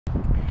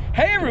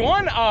Hey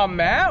everyone, I'm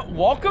Matt.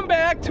 Welcome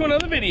back to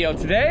another video.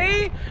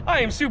 Today, I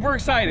am super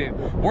excited.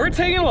 We're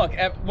taking a look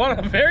at one of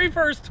the very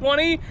first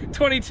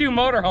 2022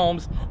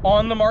 motorhomes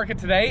on the market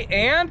today,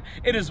 and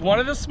it is one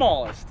of the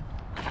smallest.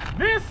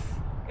 This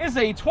is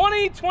a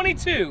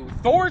 2022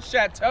 Thor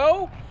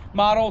Chateau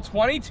Model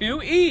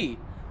 22E.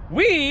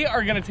 We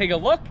are gonna take a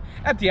look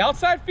at the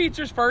outside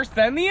features first,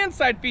 then the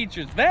inside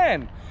features.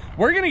 Then,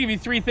 we're gonna give you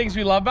 3 things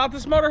we love about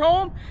this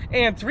motorhome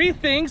and 3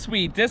 things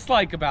we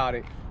dislike about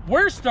it.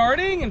 We're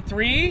starting in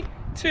 3,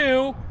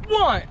 2,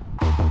 1.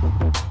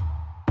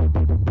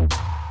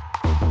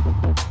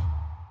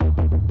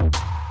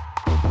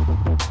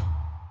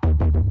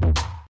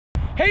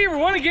 Hey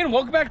everyone, again,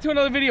 welcome back to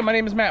another video. My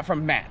name is Matt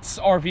from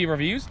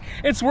MattsRVReviews.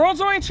 It's the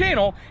world's only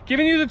channel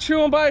giving you the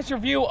true unbiased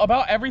review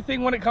about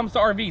everything when it comes to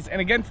RVs.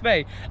 And again,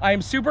 today, I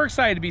am super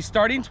excited to be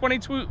starting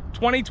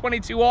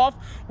 2022 off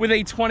with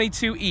a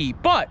 22E.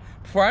 But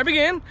before I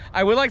begin,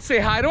 I would like to say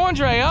hi to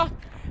Andrea.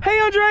 Hey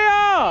Andrea!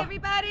 Hey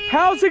everybody!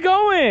 How's it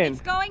going?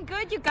 It's going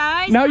good, you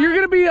guys. Now you're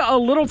gonna be a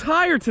little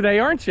tired today,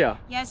 aren't you?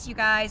 Yes, you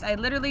guys. I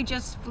literally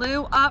just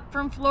flew up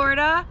from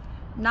Florida,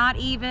 not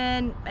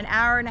even an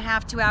hour and a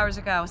half, 2 hours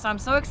ago. So I'm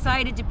so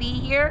excited to be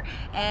here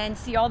and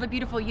see all the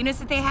beautiful units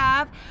that they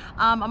have.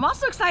 I'm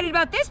also excited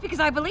about this because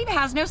I believe it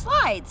has no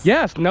slides.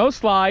 Yes, no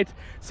slides.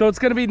 So it's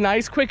gonna be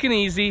nice, quick, and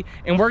easy.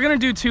 And we're gonna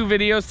do 2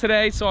 videos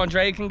today so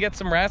Andrea can get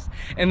some rest.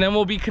 And then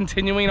we'll be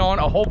continuing on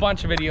a whole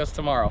bunch of videos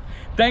tomorrow.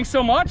 Thanks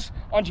so much,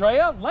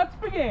 Andrea. Let's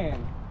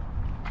begin.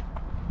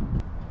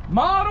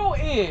 Model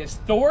is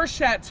Thor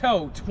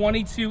Chateau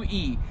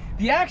 22E.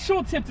 The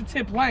actual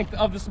tip-to-tip length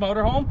of this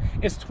motorhome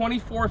is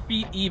 24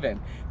 feet even.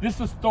 This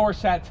is Thor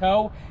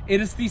Chateau.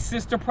 It is the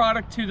sister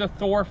product to the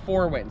Thor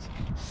 4Winds.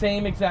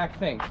 Same exact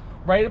thing.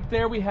 Right up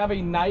there we have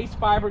a nice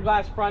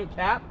fiberglass front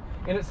cap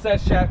and it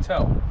says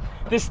Chateau.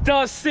 This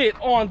does sit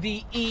on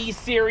the E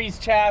series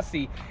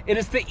chassis. It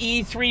is the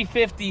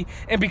E350,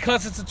 and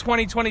because it's a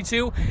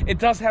 2022, it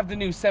does have the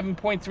new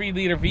 7.3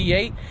 liter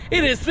V8.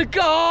 It is the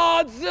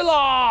Godzilla!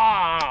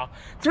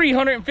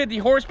 350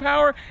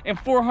 horsepower and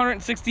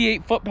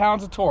 468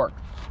 foot-pounds of torque.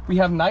 We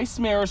have nice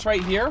mirrors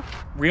right here,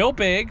 real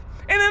big.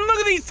 And then look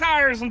at these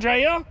tires,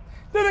 Andrea.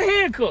 They're the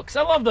Hancooks,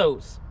 I love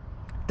those.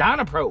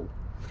 Dynapro.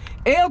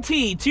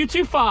 LT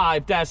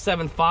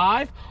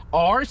 225-75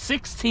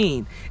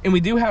 R16, and we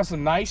do have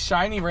some nice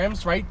shiny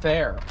rims right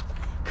there.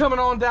 Coming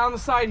on down the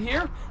side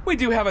here, we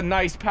do have a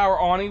nice power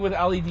awning with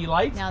LED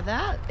lights. Now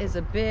that is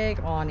a big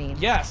awning.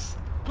 Yes.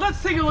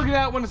 Let's take a look at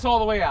that when it's all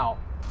the way out.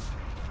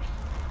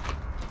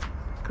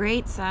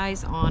 Great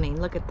size awning.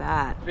 Look at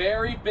that.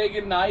 Very big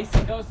and nice.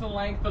 It goes the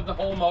length of the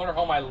whole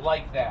motorhome. I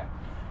like that.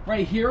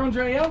 Right here,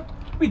 Andrea,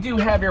 we do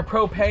have your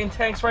propane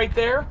tanks right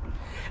there.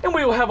 And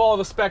we will have all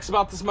the specs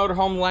about this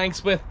motorhome,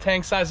 lengths, width,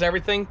 tank size,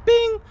 everything.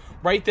 Bing!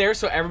 Right there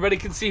so everybody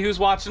can see who's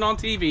watching on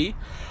TV.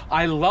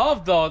 I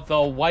love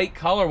the white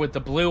color with the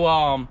blue.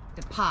 The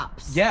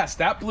pops. Yes,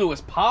 that blue is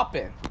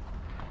popping.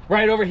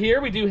 Right over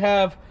here, we do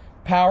have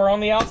power on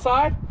the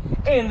outside.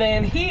 And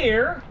then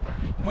here,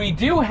 we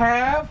do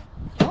have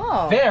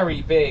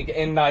very big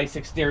and nice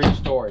exterior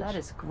storage. That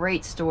is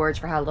great storage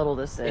for how little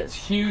this is. It's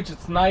huge,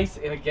 it's nice,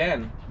 and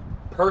again,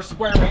 per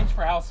square inch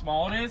for how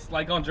small it is,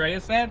 like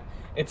Andrea said,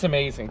 it's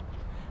amazing.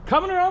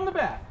 Coming around the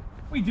back,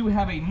 we do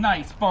have a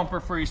nice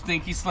bumper for your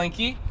stinky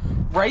slinky.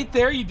 Right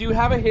there, you do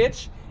have a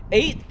hitch,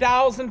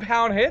 8,000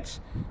 pound hitch.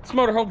 This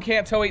motorhome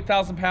can't tow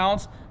 8,000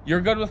 pounds. You're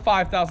good with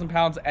 5,000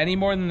 pounds. Any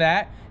more than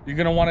that, you're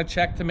gonna wanna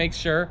check to make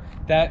sure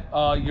that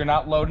you're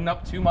not loading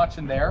up too much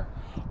in there.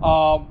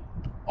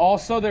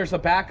 Also, there's a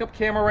backup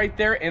camera right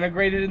there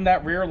integrated in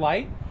that rear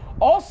light.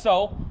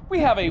 Also, we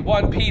have a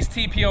one-piece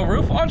TPO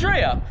roof.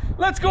 Andrea,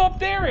 let's go up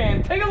there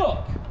and take a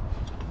look.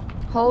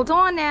 Hold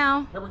on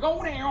now. Here we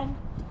go now.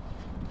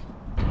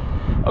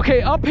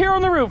 Okay, up here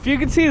on the roof, you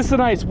can see it's a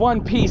nice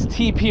one-piece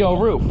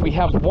TPO roof. We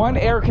have one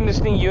air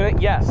conditioning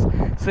unit. Yes,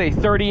 it's a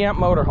 30-amp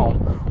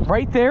motorhome.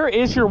 Right there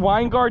is your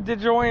Winegard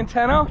digital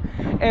antenna.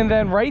 And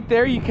then right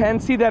there, you can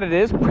see that it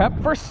is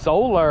prepped for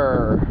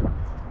solar.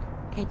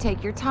 Okay,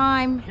 take your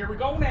time. Here we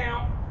go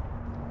now.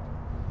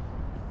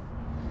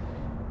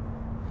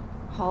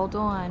 Hold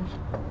on.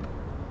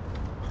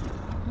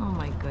 Oh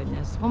my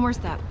goodness. One more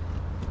step.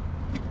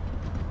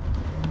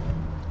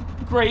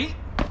 Great.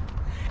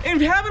 And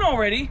if you haven't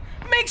already,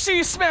 make sure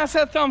you smash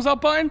that thumbs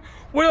up button.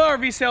 What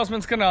RV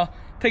salesman's gonna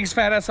take his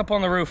fat ass up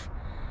on the roof,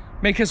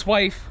 make his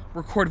wife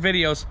record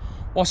videos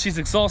while she's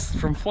exhausted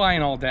from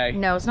flying all day?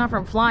 No, it's not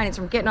from flying, it's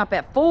from getting up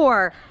at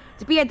 4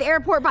 to be at the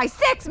airport by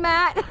 6,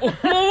 Matt. Well,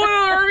 what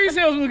other RV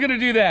salesman's gonna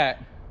do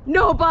that?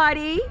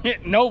 Nobody.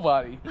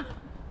 Nobody.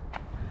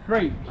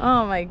 Great.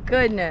 Oh my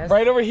goodness.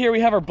 Right over here,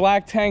 we have our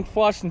black tank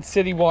flush and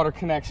city water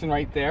connection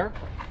right there.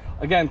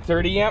 Again,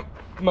 30-amp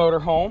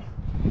motorhome.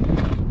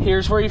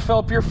 Here's where you fill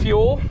up your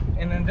fuel,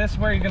 and then this is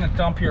where you're gonna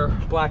dump your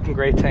black and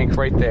gray tank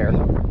right there.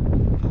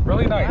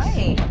 Really nice.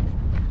 Right.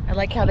 I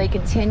like how they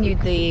continued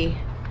the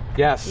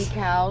Yes.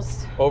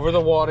 decals. Over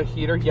the water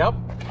heater, yep.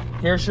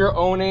 Here's your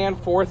Onan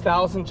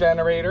 4000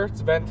 generator.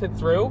 It's vented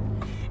through.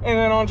 And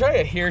then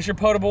Andrea, here's your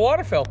potable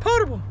water fill.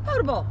 Potable.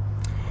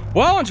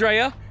 Well,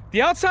 Andrea,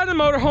 the outside of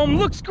the motorhome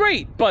looks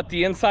great, but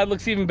the inside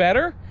looks even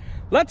better.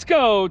 Let's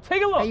go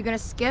take a look. Are you gonna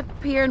skip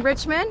here in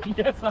Richmond?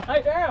 Yes, I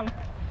am.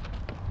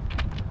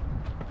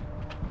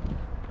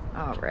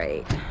 All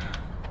right.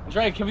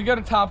 Andrea, can we go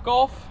to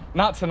Topgolf?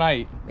 Not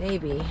tonight.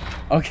 Maybe.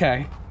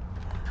 Okay.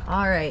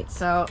 All right,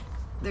 so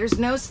there's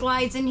no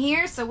slides in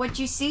here, so what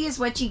you see is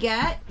what you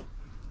get.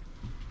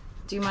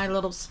 Do my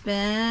little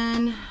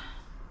spin.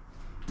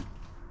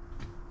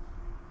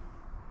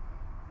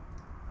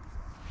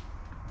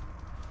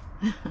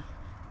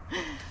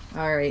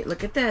 All right,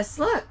 look at this.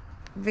 Look,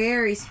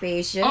 very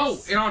spacious. Oh,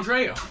 and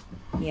Andrea,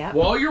 yeah.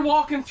 while you're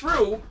walking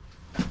through,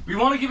 we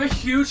want to give a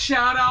huge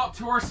shout out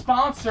to our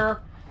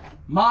sponsor,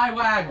 My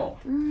Waggle.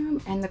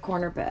 And the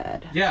corner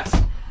bed. Yes.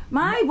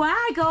 My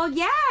Waggle,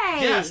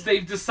 yay! Yes,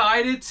 they've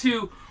decided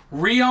to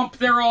re-ump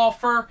their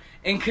offer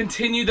and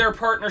continue their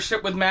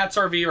partnership with Matt's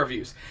RV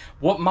Reviews.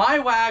 What My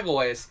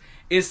Waggle is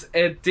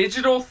a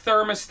digital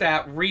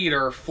thermostat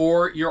reader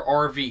for your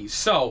RV.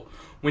 So,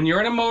 when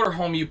you're in a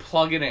motorhome, you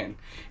plug it in.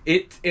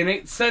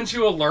 It sends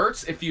you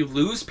alerts if you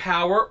lose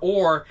power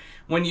or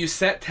when you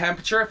set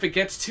temperature, if it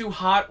gets too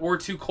hot or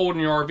too cold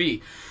in your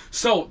RV.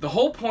 So the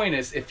whole point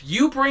is, if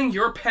you bring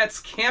your pets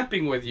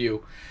camping with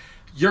you,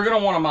 you're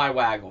gonna want a My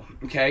Waggle,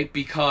 okay?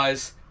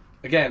 Because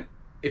again,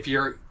 if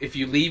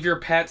you leave your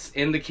pets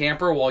in the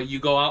camper while you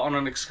go out on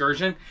an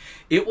excursion,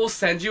 it will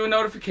send you a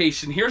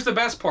notification. Here's the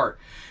best part.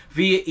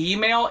 Via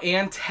email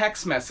and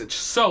text message.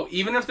 So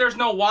even if there's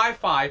no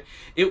Wi-Fi,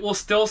 it will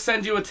still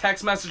send you a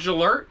text message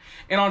alert.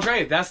 And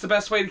Andrea, that's the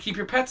best way to keep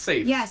your pets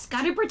safe. Yes,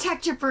 gotta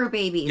protect your fur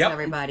babies, Yep.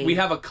 everybody. We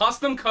have a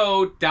custom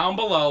code down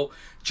below.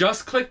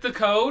 Just click the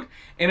code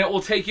and it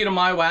will take you to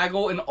My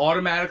Waggle and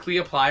automatically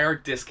apply our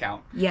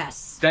discount.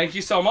 Yes. Thank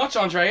you so much,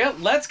 Andrea.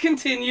 Let's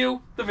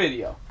continue the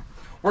video.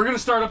 We're gonna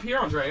start up here,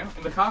 Andrea,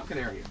 in the cockpit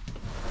area.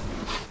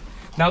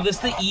 Now this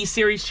is the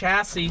E-Series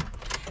chassis.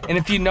 And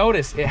if you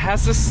notice, it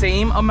has the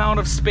same amount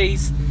of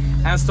space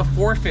as the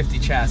 450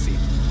 chassis.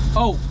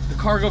 Oh, the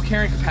cargo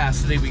carrying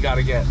capacity we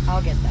gotta get.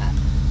 I'll get that.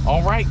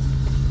 All right.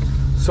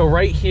 So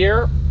right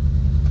here,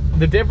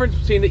 the difference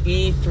between the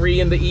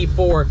E3 and the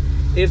E4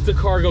 is the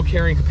cargo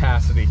carrying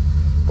capacity.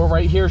 But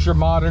right here's your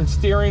modern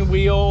steering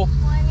wheel.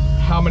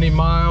 20. How many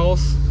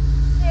miles?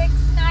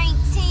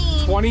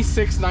 619.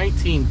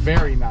 2619,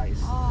 very nice.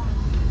 Oh.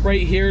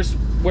 Right here's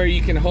where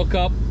you can hook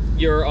up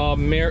your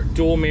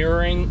dual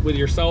mirroring with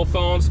your cell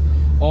phones,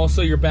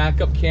 also your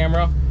backup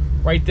camera.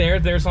 Right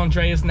there's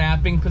Andrea's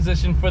napping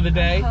position for the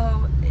day.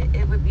 Oh,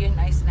 it would be a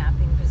nice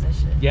napping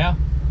position. Yeah.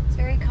 It's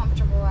very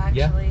comfortable,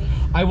 actually.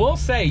 Yeah. I will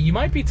say, you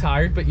might be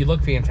tired, but you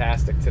look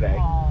fantastic today.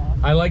 Aww.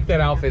 I like that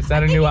outfit. Is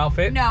that a new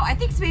outfit? No, I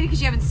think it's maybe because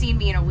you haven't seen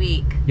me in a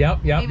week.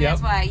 Yep. Maybe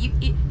that's why.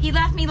 He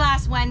left me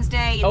last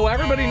Wednesday. Oh,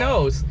 everybody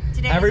knows.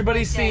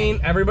 Everybody's seen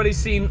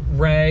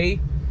Ray.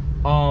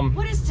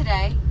 What is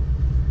today?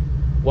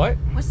 What?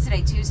 What's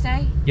today,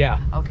 Tuesday? Yeah.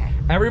 Okay.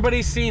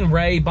 Everybody's seen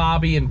Ray,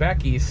 Bobby, and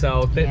Becky,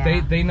 so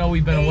they know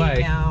we've been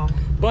away.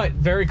 But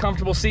very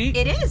comfortable seat.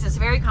 It is. It's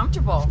very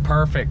comfortable.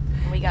 Perfect.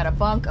 And we got a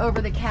bunk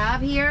over the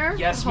cab here.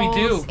 Yes, we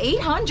do.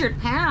 800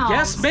 pounds.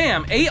 Yes,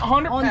 ma'am.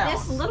 800 pounds. On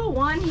this little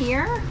one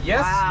here?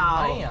 Yes,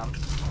 wow. ma'am.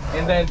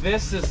 And then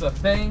this is a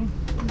thing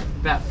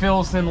that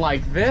fills in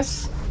like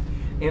this.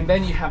 And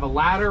then you have a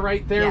ladder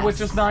right there, Yes. which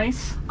is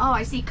nice. Oh,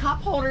 I see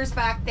cup holders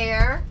back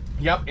there.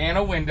 Yep, and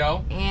a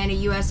window. And a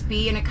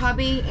USB and a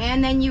cubby.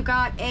 And then you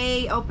got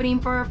a opening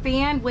for a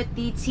fan with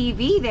the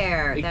TV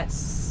there that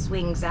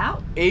swings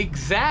out.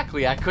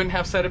 Exactly. I couldn't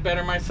have said it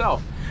better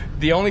myself.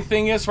 The only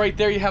thing is right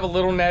there you have a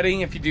little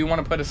netting if you do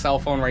want to put a cell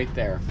phone right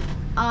there.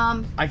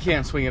 I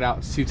can't swing it out.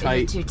 It's too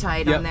tight. Is it too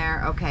tight on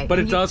there? Okay. But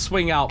it does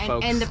swing out,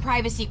 folks. And the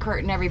privacy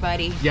curtain,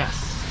 everybody. Yes.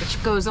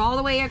 Which goes all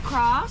the way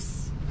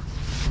across.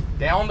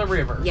 Down the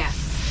river.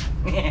 Yes.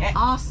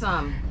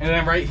 Awesome. And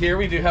then right here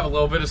we do have a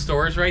little bit of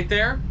storage right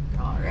there.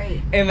 All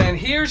right. And then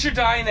here's your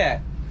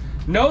dinette.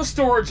 No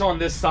storage on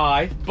this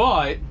side,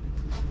 but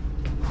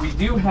we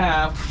do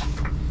have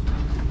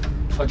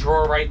a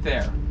drawer right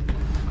there.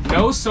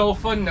 No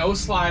sofa, no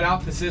slide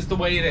out. This is the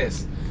way it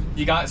is.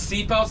 You got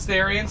seatbelts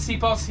there and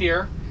seatbelts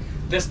here.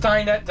 This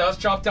dinette does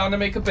drop down to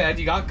make a bed.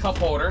 You got cup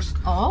holders.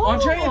 Oh.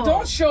 Andrea,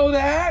 don't show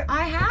that.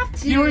 I have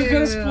to. You were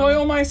gonna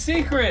spoil my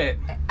secret.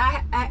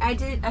 I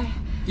did.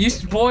 You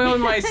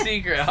spoiled my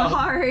secret.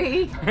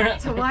 Sorry.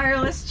 It's a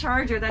wireless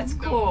charger. That's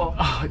cool.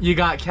 You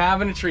got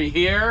cabinetry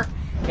here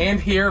and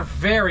here.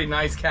 Very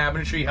nice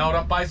cabinetry held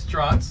up by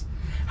struts.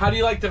 How do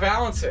you like the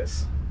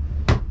valances?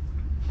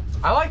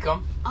 I like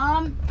them.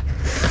 I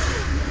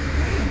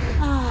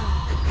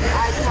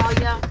tell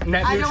you.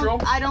 Net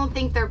neutral? I don't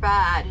think they're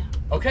bad.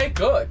 Okay,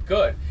 good,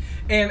 good.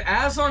 And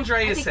as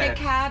Andrea said,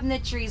 the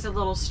cabinetry is a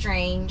little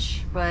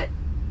strange, but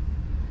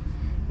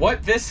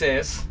what this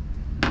is,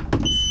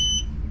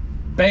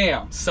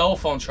 bam, cell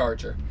phone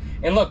charger.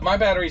 And look, my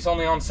battery's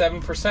only on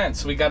 7%,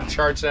 so we got to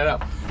charge that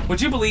up. Would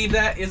you believe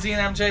that, Izzy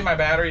and MJ? My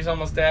battery's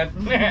almost dead.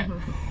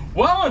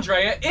 Well,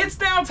 Andrea, it's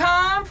now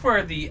time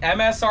for the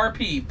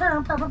MSRP.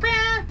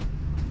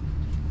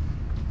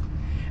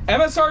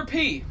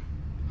 MSRP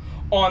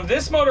on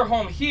this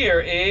motorhome here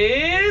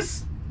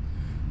is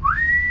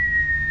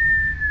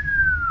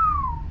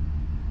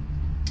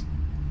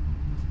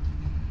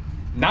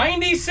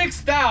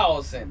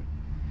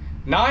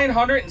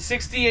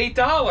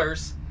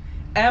 $96,968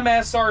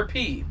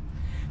 MSRP.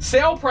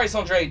 Sale price,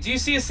 Andrea. Do you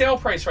see a sale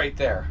price right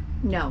there?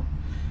 No.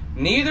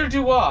 Neither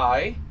do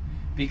I,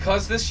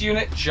 because this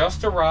unit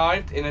just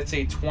arrived and it's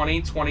a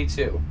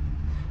 2022.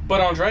 But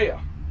Andrea,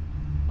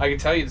 I can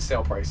tell you the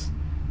sale price.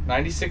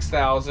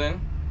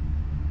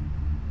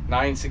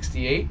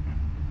 $96,968.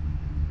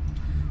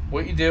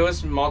 What you do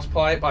is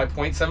multiply it by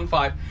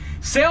 0.75.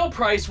 Sale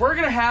price, we're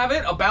gonna have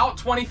it about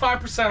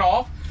 25%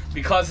 off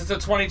because it's a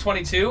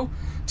 2022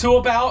 to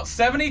about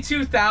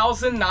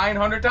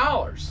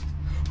 $72,900.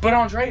 But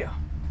Andrea,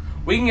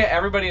 we can get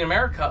everybody in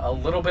America a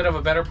little bit of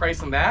a better price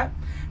than that.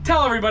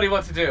 Tell everybody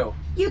what to do.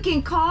 You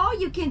can call,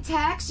 you can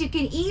text, you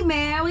can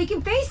email, you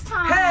can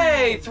FaceTime.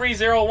 Hey,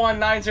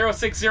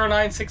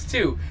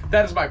 301-906-0962.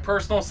 That is my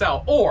personal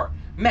cell. Or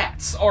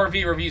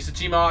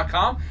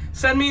MattsRVReviews@gmail.com.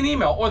 Send me an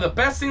email. Or the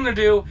best thing to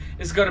do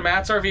is go to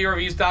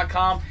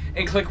MattsRVReviews.com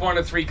and click one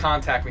of the 3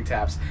 Contact Me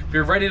tabs. If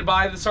you're ready to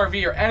buy this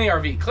RV or any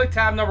RV, click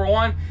tab number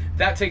 1.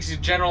 That takes you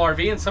to General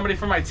RV, and somebody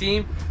from my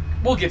team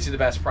will get you the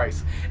best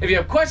price. If you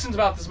have questions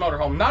about this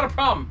motorhome, not a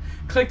problem.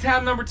 Click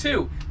tab number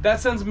 2. That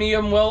sends me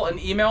and Will an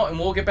email, and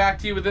we'll get back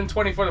to you within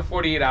 24 to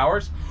 48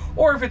 hours.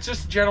 Or if it's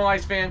just a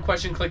generalized fan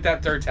question, click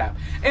that 3rd tab.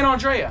 And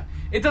Andrea,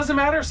 it doesn't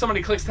matter if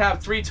somebody clicks tab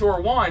 3, 2, or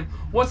 1.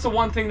 What's the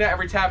one thing that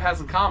every tab has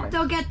in common?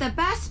 They'll get the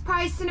best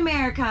price in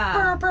America.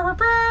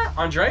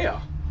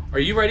 Andrea, are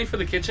you ready for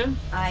the kitchen?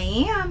 I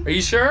am. Are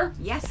you sure?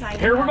 Yes, I am.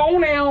 Here we go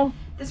now.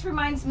 This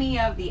reminds me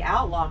of the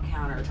Outlaw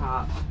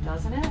countertop,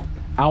 doesn't it?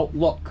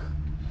 Outlook.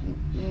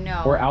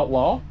 No. Or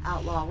Outlaw?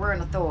 Outlaw. We're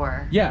in a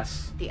Thor.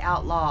 Yes. The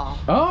Outlaw.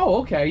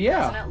 Oh, okay, yeah.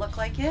 Doesn't it look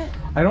like it?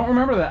 I don't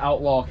remember the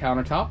Outlaw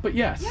countertop, but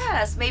yes.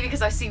 Yes, maybe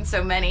because I've seen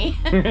so many.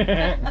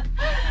 Okay.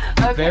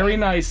 Very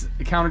nice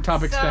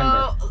countertop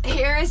extender. So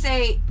here is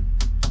a,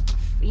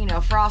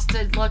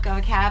 frosted look of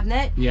a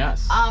cabinet.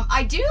 Yes.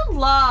 I do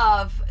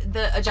love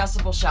the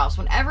adjustable shelves.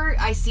 Whenever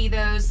I see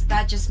those,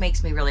 that just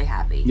makes me really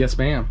happy. Yes,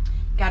 ma'am.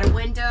 Got a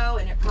window,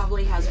 and it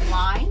probably has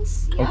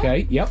blinds. Yep.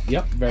 Okay, yep,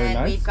 very and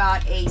nice. We've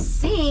got a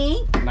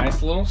sink.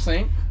 Nice little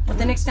sink.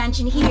 With an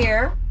extension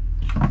here.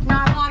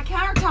 Not a lot of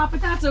countertop, but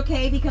that's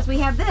okay because we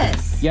have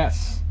this.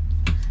 Yes.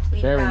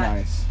 We've Very got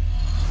nice.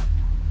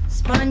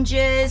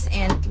 Sponges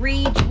and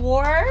 3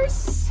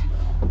 drawers.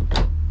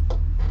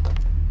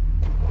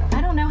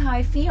 I don't know how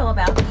I feel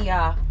about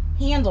the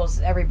handles,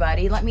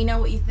 everybody. Let me know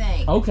what you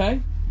think.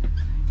 Okay.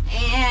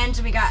 And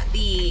we got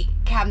the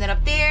cabinet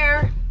up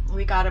there.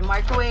 We got a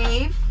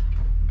microwave.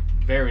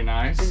 Very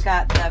nice. We've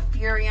got the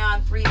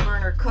Furrion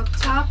 3-burner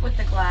cooktop with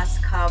the glass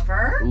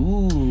cover.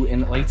 Ooh,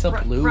 and it lights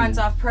up blue. Runs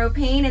off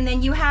propane, and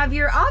then you have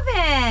your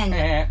oven.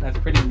 That's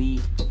pretty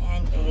neat.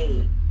 And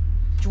a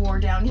drawer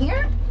down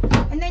here.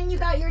 And then you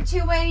got your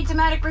 2-way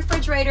Dometic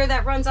refrigerator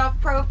that runs off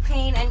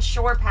propane and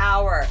shore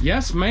power.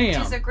 Yes, ma'am.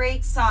 Which is a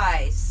great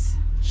size.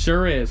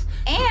 Sure is.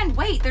 And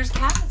wait, there's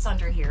cabinets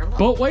under here. Look.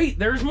 But wait,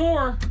 there's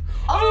more.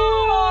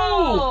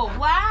 Oh,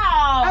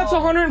 wow. That's a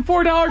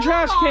 $104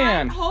 trash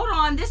can. Hold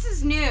on, this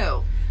is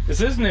new.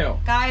 This is new.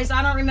 Guys,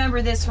 I don't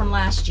remember this from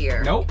last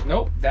year. Nope.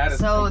 That is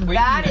so completely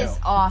that new. is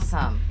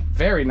awesome.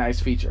 Very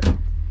nice feature.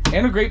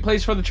 And a great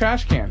place for the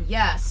trash can.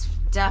 Yes,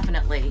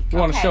 definitely. You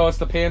want to show us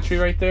the pantry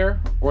right there?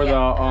 Or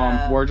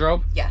the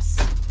wardrobe? Yes.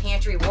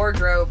 Pantry,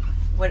 wardrobe,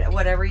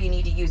 whatever you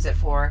need to use it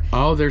for.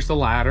 Oh, there's the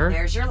ladder.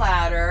 There's your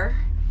ladder.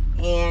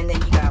 And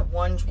then you got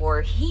one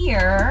drawer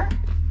here.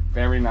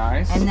 Very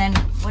nice. And then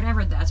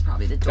whatever, that's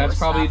probably the door That's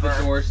probably the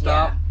door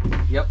stop.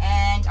 Yeah. Yep.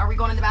 And are we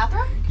going in the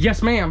bathroom?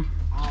 Yes, ma'am.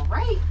 All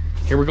right.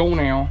 Here we go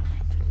now.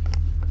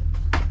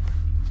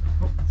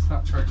 Oh, it's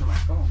not charging my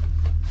phone.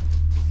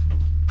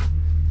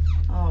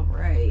 All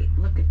right.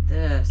 Look at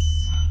this.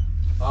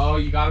 Oh,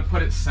 you got to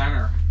put it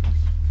center.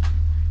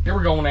 Here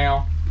we go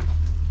now.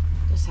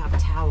 Just have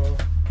towel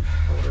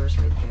holders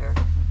right there.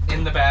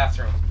 In the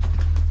bathroom.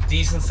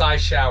 Decent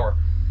sized shower.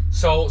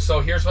 So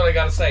here's what I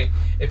gotta say.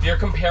 If you're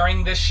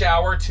comparing this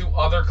shower to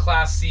other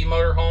Class C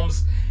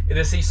motorhomes, it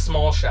is a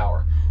small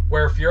shower.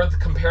 Where if you're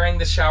comparing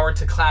the shower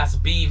to Class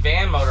B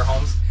van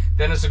motorhomes,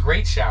 then it's a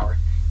great shower.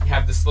 You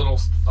have this little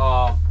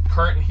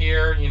curtain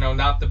here,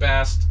 not the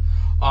best.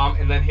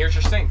 And then here's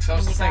your sink. So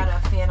and you got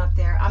a fan up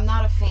there. I'm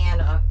not a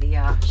fan of the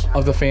shower.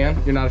 Of the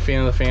fan? You're not a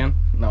fan of the fan?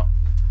 No.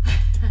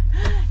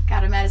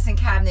 Got a medicine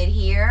cabinet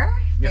here.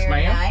 Yes,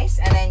 Very ma'am. nice.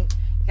 And then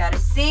you got a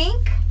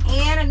sink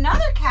and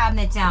another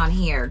cabinet down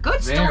here.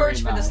 Good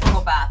storage for this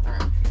little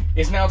bathroom.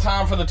 It's now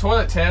time for the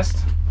toilet test.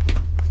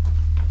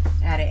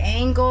 At an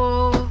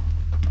angle.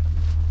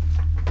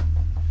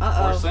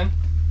 Porcelain.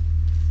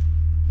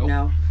 Nope.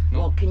 No.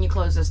 Nope. Well, can you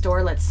close this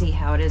door? Let's see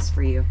how it is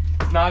for you.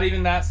 It's not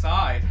even that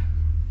side.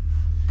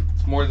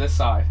 It's more this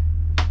side.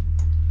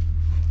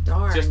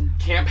 Darn. Just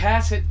can't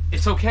pass it.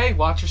 It's okay.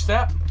 Watch your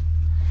step.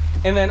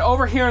 And then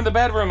over here in the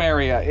bedroom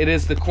area, it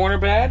is the corner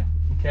bed.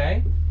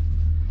 Okay.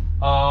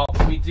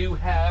 We do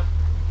have,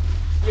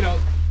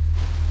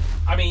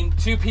 I mean,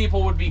 2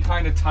 people would be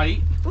kind of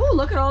tight. Ooh,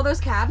 look at all those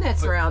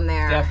cabinets around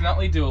there.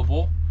 Definitely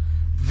doable.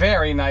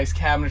 Very nice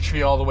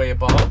cabinetry all the way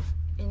above.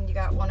 And you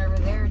got one over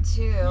there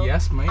too.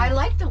 Yes, ma'am. I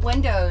like the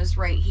windows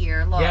right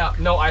here. Look. Yeah,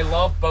 no, I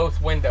love both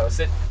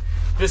windows.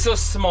 This is a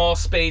small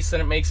space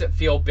and it makes it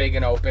feel big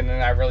and open,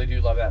 and I really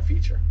do love that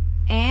feature.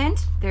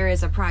 And there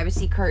is a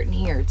privacy curtain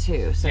here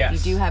too. So yes.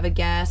 if you do have a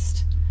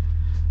guest.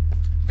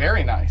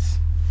 Very nice.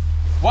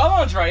 Well,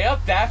 Andrea,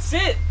 that's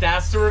it.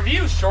 That's the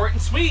review, short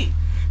and sweet.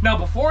 Now,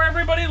 before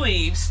everybody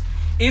leaves,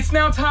 it's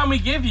now time we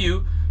give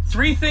you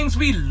 3 things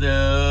we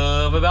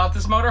love about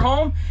this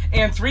motorhome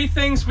and 3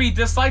 things we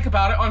dislike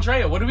about it.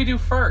 Andrea, what do we do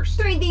first?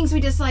 3 things we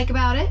dislike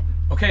about it.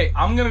 Okay,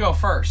 I'm gonna go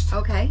first.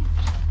 Okay.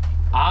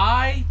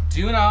 I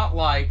do not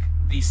like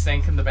the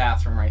sink in the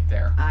bathroom right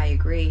there. I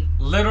agree.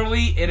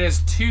 Literally, it is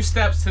 2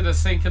 steps to the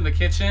sink in the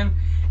kitchen,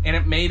 and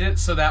it made it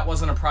so that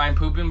wasn't a prime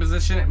pooping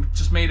position. It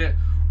just made it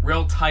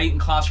real tight and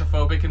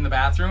claustrophobic in the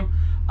bathroom.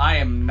 I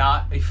am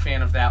not a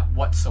fan of that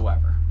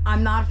whatsoever.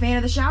 I'm not a fan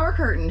of the shower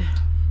curtain.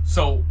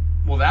 So,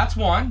 well, that's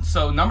 1.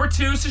 So number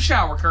 2 is the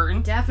shower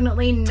curtain.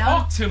 Definitely not.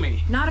 Talk to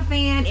me. Not a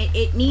fan.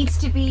 It needs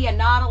to be a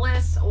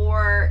Nautilus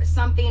or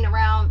something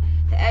around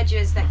the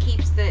edges that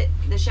keeps the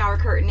shower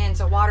curtain in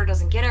so water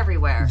doesn't get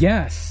everywhere.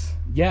 Yes,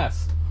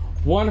 yes.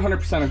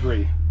 100%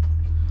 agree.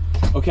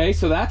 Okay,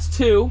 so that's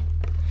 2.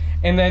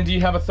 And then do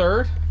you have a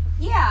 3rd?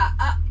 Yeah,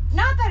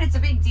 not that it's a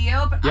big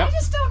deal, but yep. I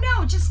just don't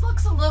know. It just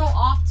looks a little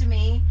off to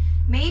me.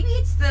 Maybe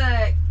it's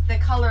the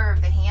color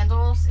of the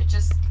handles.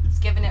 It's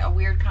giving it a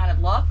weird kind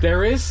of look.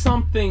 There is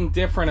something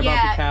different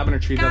about the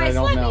cabinetry that I don't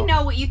know. Guys, let me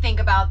know what you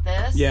think about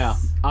this. Yeah,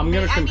 I'm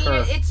going to concur.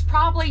 I mean, it's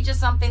probably just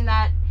something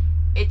that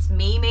it's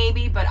me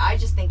maybe, but I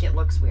just think it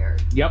looks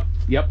weird.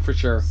 Yep, for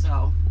sure.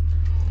 So.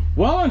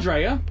 Well,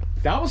 Andrea,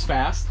 that was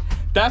fast.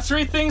 That's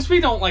 3 things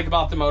we don't like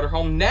about the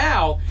motorhome.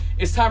 Now,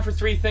 it's time for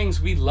 3 things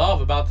we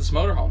love about this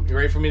motorhome. You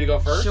ready for me to go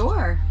first?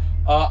 Sure.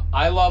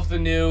 I love the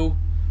new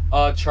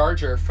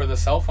charger for the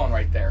cell phone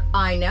right there.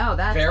 I know,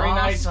 that's very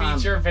awesome.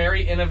 Nice feature,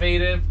 very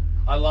innovative.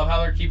 I love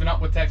how they're keeping up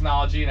with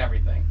technology and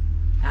everything.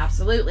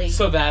 Absolutely.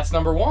 So that's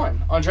number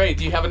 1. Andrea,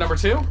 do you have a number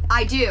 2?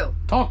 I do.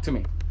 Talk to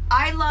me.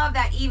 I love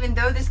that even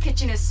though this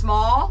kitchen is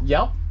small,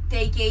 yep,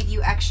 they gave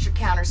you extra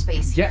counter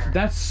space here. Yeah,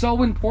 that's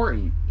so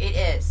important. It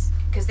is,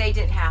 because they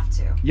didn't have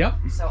to. Yep.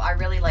 So I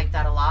really like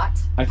that a lot.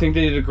 I think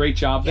they did a great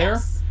job there.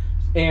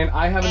 And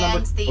I have a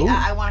number... And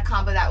I want to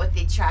combo that with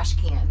the trash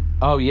can.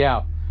 Oh,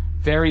 yeah.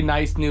 Very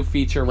nice new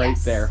feature right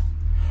there.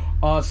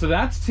 So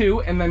that's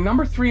 2. And then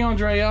number 3,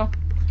 Andrea,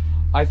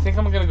 I think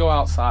I'm going to go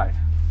outside.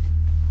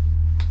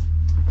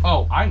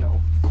 Oh, I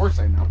know. Of course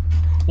I know.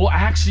 Well,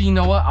 actually, you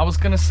know what? I was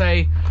going to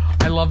say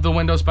I love the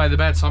windows by the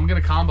bed, so I'm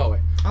going to combo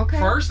it. Okay.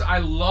 First, I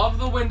love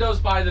the windows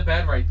by the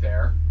bed right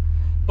there.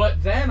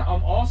 But then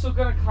I'm also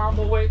going to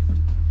combo it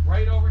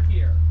right over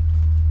here.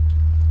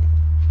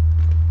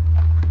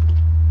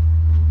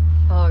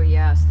 Oh,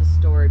 yes, the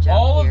storage out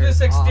All of here this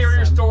is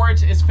exterior awesome.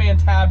 storage is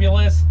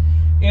fantabulous.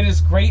 It is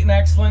great and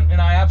excellent,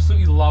 and I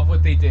absolutely love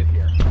what they did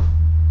here.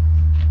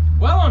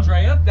 Well,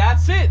 Andrea,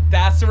 that's it.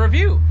 That's the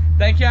review.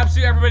 Thank you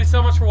absolutely everybody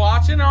so much for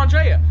watching. And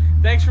Andrea,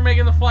 thanks for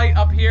making the flight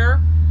up here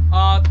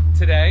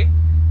today,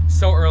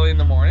 so early in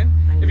the morning.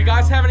 If you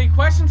guys have any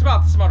questions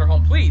about this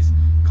motorhome, please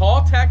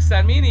call, text,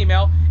 send me an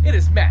email. It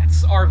is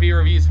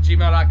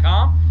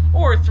MattsRVReviews@gmail.com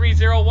or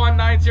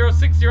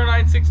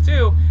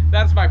 301-906-0962.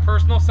 That's my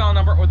personal cell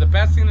number, or the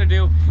best thing to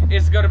do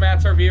is to go to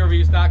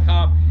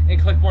MattsRVReviews.com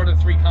and click one of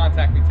the 3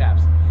 contact me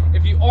tabs.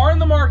 If you are in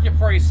the market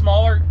for a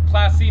smaller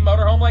Class C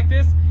motorhome like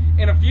this,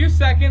 in a few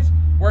seconds,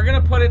 we're going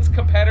to put its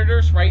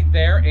competitors right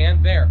there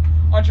and there.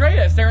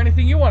 Andrea, is there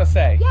anything you want to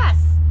say? Yes.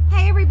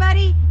 Hey,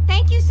 everybody.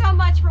 Thank you so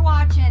much for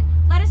watching.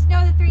 Let us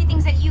know the 3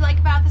 things that you like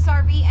about this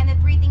RV and the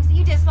 3 things that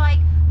you dislike.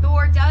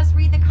 Thor does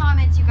read the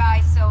comments, you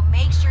guys, so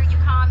make sure you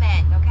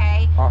comment,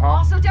 okay?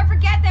 Also, don't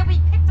forget that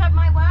we picked up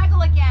my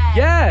Waggle again.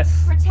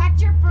 Yes. Protect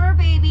your fur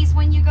babies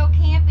when you go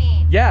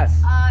camping.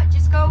 Yes.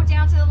 Just go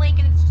down to the link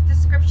in the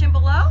description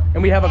below.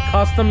 And we have a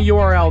custom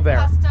URL there.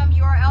 Custom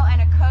URL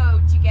and a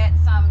code to get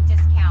some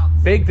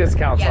discounts. Big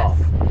discounts off.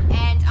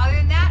 And other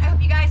than that, I hope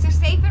you guys are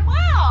safe and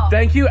well.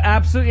 Thank you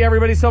absolutely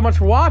everybody so much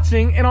for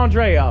watching. And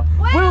Andrea,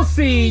 we'll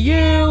see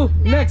you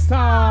next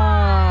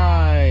time.